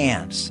open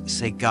hands,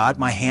 say, God,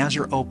 my hands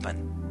are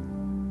open.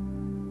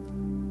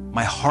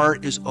 My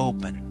heart is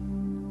open.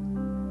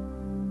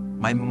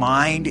 My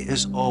mind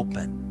is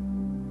open.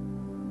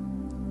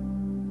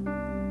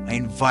 I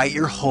invite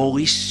your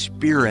Holy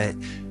Spirit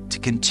to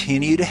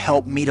continue to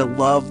help me to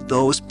love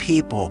those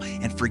people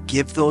and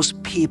forgive those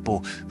people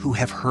who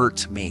have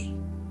hurt me.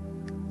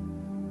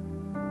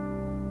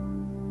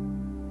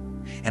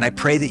 And I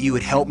pray that you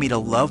would help me to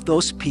love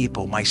those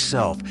people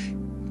myself,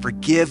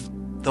 forgive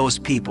those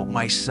people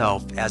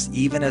myself,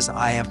 even as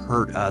I have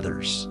hurt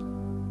others.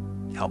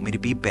 Help me to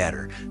be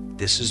better.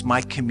 This is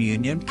my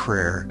communion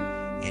prayer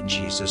in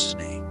Jesus'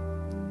 name.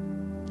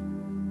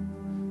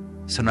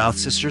 So now,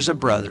 sisters and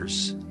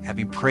brothers,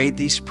 having prayed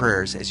these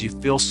prayers, as you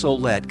feel so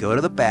led, go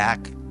to the back.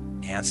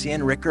 Nancy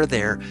and Rick are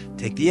there.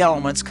 Take the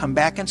elements, come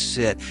back and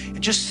sit,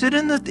 and just sit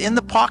in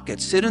the pocket.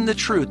 Sit in the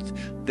truth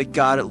that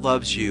God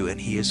loves you and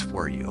He is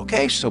for you.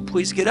 Okay, so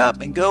please get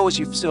up and go as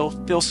you still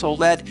feel so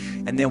led,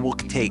 and then we'll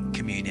take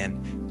communion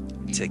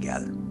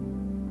together.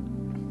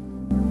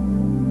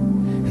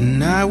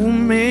 And I will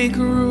make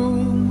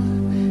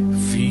room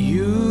for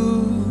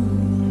you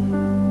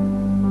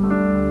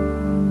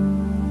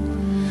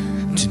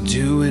to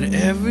do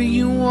whatever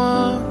you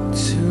want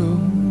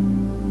to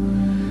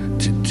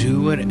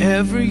do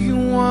whatever you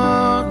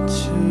want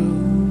to,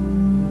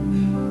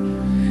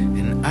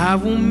 and I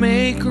will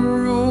make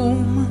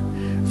room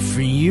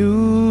for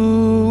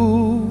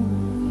you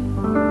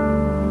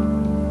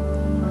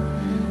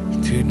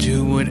to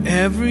do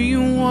whatever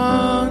you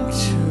want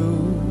to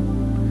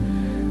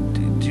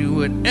do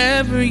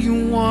whatever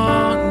you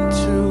want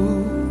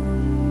to,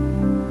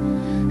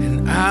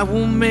 and I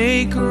will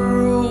make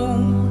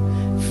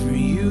room for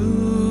you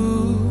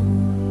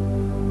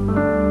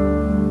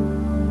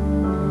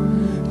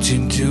to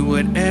do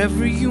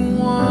whatever you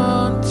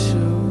want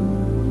to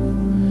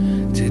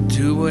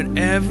do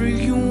whatever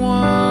you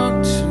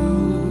want to,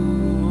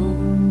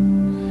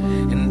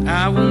 and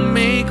I will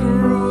make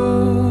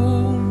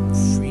room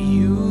for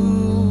you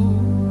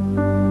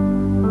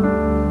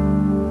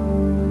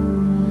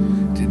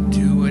to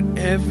do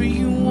whatever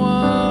you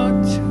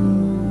want to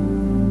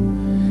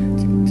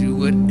do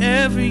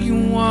whatever you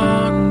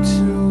want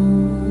to,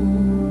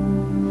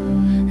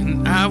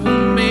 and I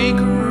will make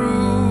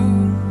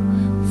room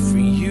for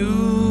you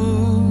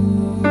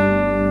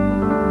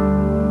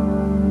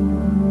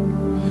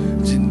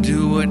to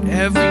do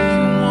whatever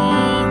you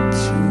want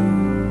to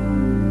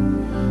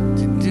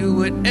do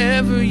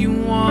whatever you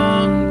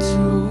want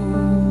to,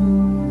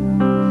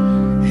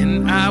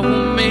 and I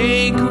will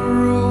make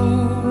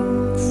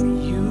room for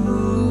you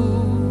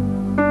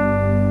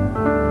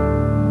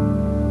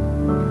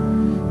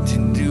to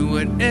do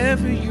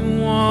whatever you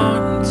want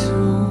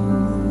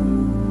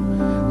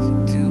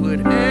to do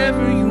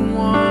whatever you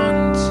want to,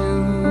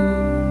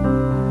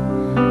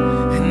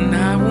 and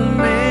I will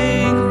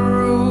make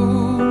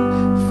room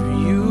for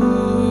you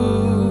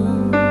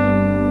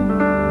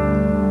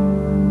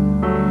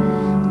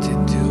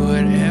to do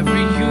whatever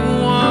you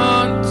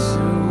want to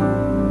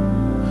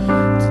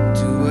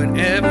do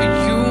whatever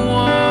you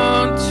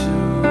want to,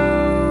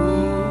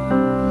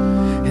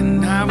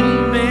 and I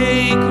will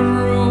make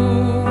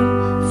room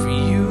for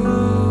you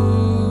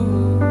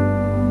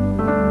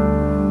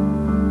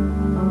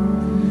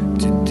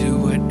to do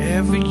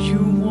whatever you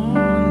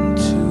want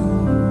to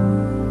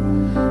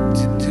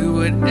do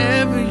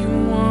whatever you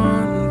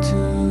want to.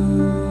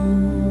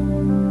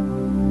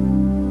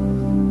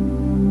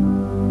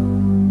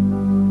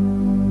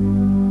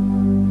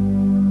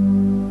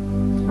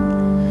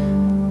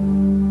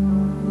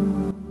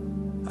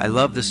 I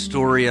love the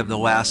story of the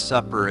Last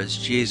Supper as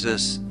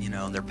Jesus,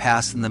 they're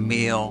passing the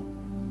meal,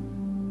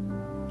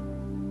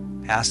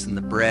 passing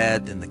the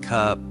bread and the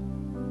cup,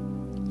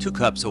 2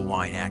 cups of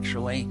wine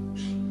actually.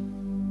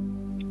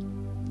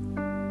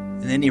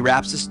 And then he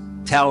wraps his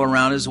towel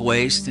around his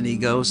waist and he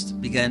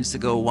begins to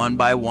go one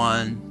by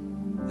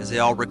one as they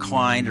all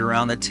reclined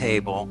around the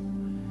table.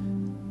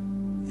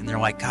 And they're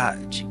like,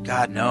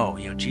 God, no,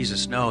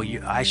 Jesus, no,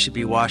 I should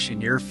be washing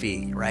your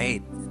feet,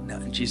 right? No.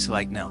 And Jesus is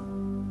like, no,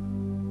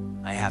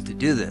 I have to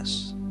do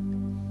this.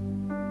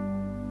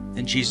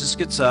 And Jesus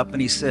gets up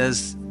and he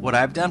says, what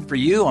I've done for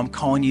you, I'm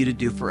calling you to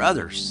do for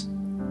others.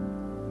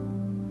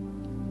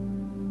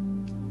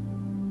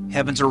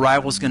 Heaven's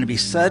arrival is going to be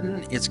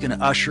sudden. It's going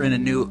to usher in a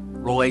new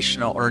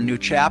relational or a new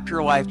chapter,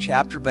 a life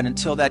chapter. But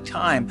until that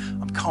time,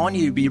 I'm calling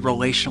you to be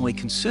relationally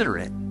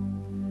considerate,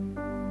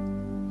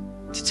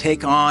 to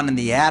take on in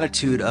the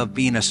attitude of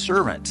being a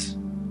servant.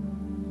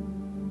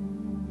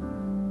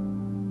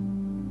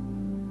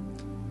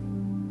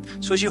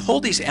 So as you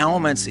hold these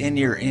elements in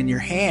your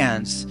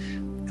hands,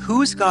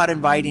 who is God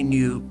inviting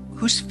you?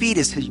 Whose feet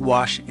is He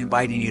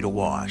inviting you to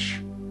wash?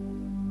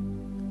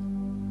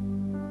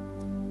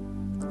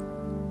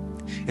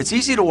 It's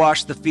easy to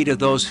wash the feet of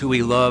those who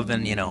we love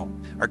and,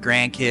 our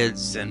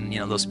grandkids and,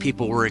 those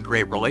people we're in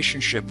great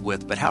relationship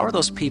with. But how are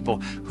those people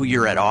who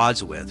you're at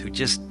odds with, who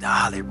just,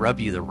 they rub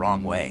you the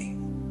wrong way?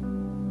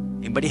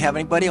 Anybody have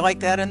anybody like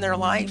that in their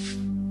life?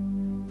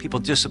 People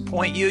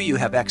disappoint you. You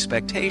have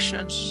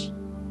expectations.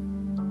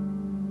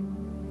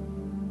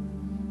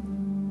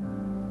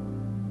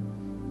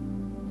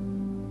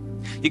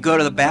 You go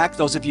to the back.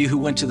 Those of you who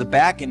went to the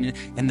back and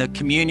the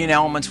communion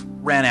elements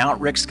ran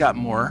out, Rick's got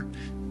more.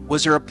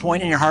 Was there a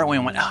point in your heart when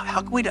you went, oh,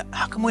 how come we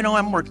don't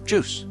have more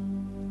juice?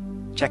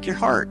 Check your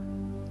heart.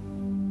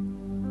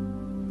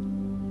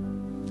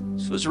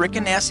 So as Rick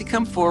and Nancy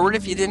come forward,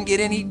 if you didn't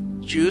get any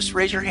juice,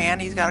 raise your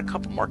hand. He's got a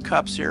couple more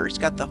cups here. He's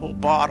got the whole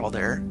bottle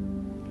there.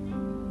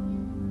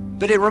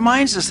 But it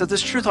reminds us of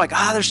this truth, like,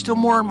 there's still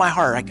more in my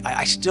heart.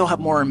 I still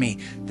have more in me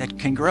that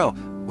can grow.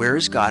 Where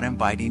is God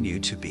inviting you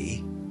to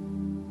be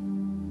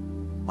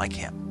like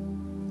him?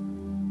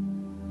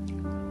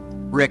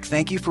 Rick,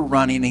 thank you for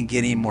running and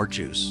getting more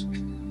juice.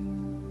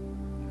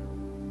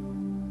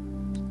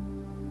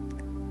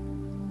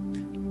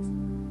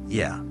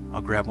 Yeah,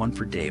 I'll grab one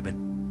for David.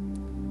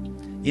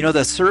 You know,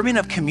 the serving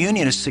of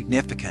communion is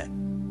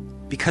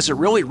significant because it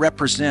really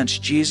represents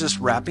Jesus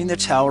wrapping the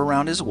towel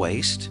around his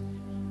waist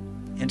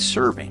and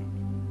serving.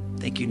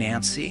 Thank you,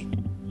 Nancy.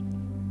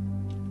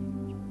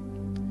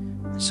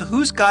 So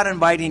who's God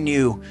inviting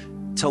you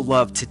to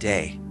love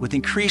today with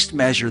increased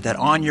measure that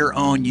on your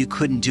own you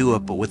couldn't do it,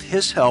 but with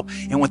his help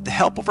and with the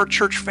help of our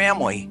church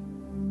family,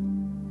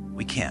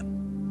 we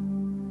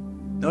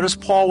can. Notice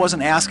Paul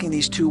wasn't asking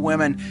these two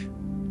women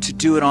to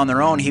do it on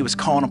their own. He was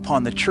calling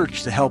upon the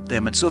church to help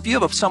them. And so if you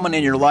have someone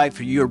in your life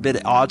who you're a bit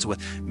at odds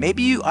with,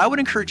 I would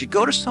encourage you,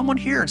 go to someone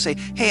here and say,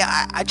 hey,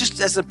 I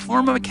just, as a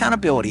form of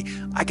accountability,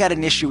 I got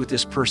an issue with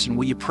this person.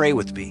 Will you pray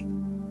with me?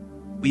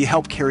 Will you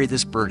help carry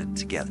this burden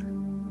together?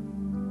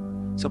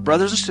 So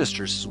brothers and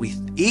sisters, as we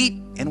eat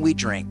and we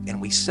drink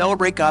and we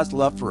celebrate God's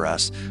love for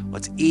us,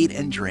 let's eat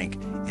and drink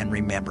and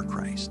remember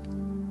Christ.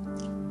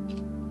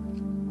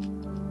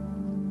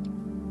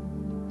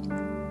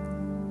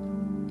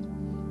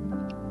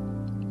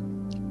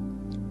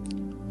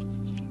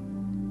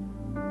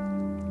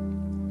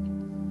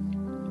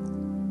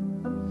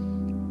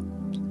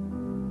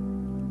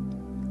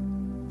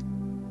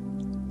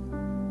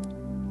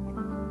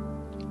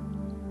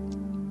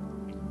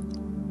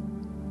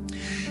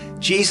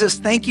 Jesus,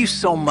 thank you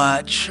so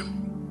much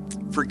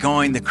for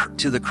going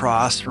to the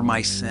cross for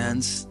my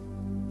sins,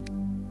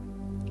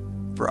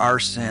 for our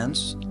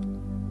sins.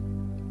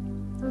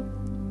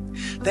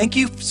 Thank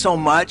you so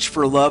much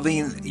for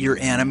loving your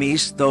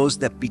enemies, those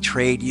that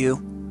betrayed you.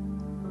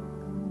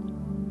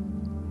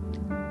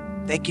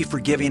 Thank you for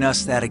giving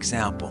us that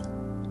example.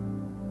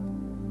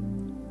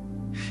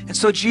 And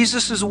so,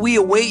 Jesus, as we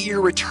await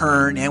your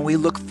return and we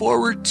look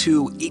forward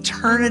to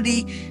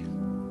eternity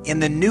in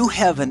the new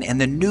heaven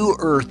and the new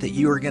earth that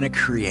you are going to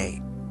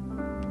create,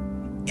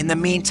 in the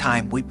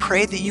meantime, we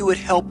pray that you would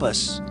help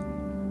us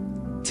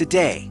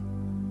today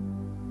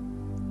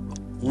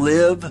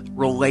live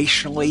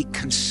relationally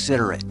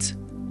considerate.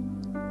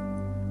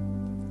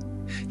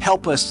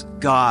 Help us,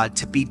 God,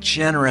 to be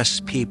generous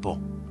people.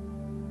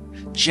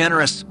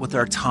 Generous with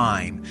our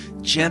time,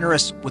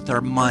 generous with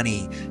our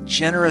money,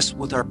 generous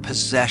with our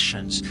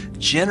possessions,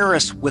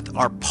 generous with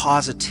our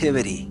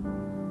positivity,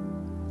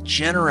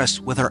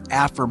 generous with our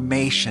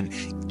affirmation,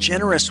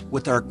 generous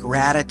with our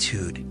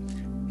gratitude,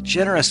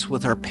 generous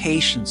with our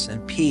patience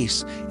and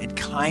peace and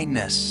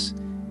kindness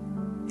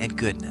and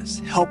goodness.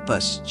 Help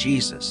us,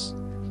 Jesus,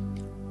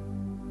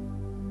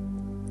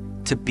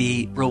 to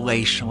be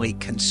relationally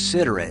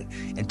considerate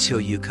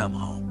until you come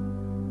home.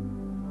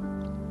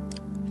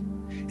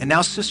 And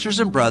now,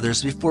 sisters and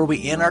brothers, before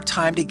we end our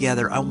time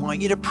together, I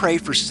want you to pray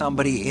for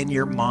somebody in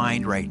your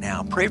mind right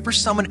now. Pray for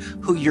someone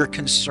who you're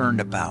concerned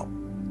about.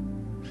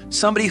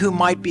 Somebody who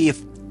might be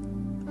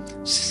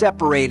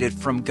separated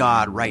from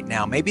God right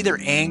now. Maybe they're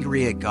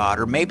angry at God,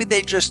 or maybe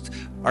they just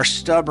are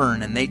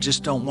stubborn and they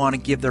just don't want to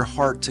give their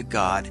heart to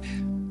God.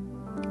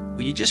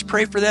 Will you just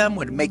pray for them?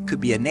 It could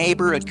be a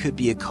neighbor, it could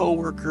be a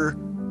coworker.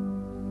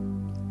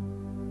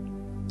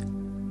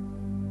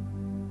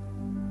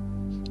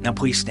 Now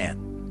please stand.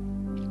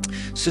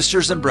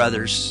 Sisters and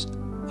brothers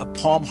of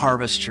Palm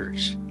Harvest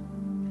Church,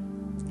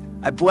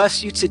 I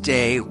bless you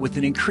today with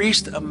an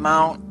increased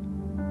amount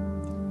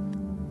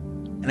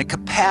and a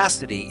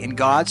capacity in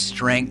God's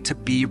strength to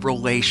be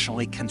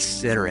relationally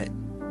considerate.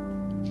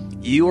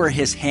 You are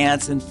his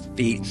hands and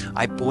feet.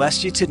 I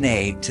bless you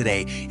today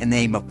in the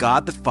name of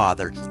God the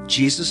Father,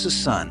 Jesus the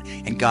Son,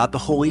 and God the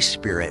Holy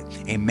Spirit.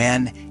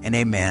 Amen and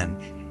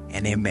amen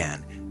and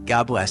amen.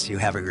 God bless you.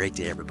 Have a great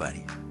day,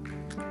 everybody.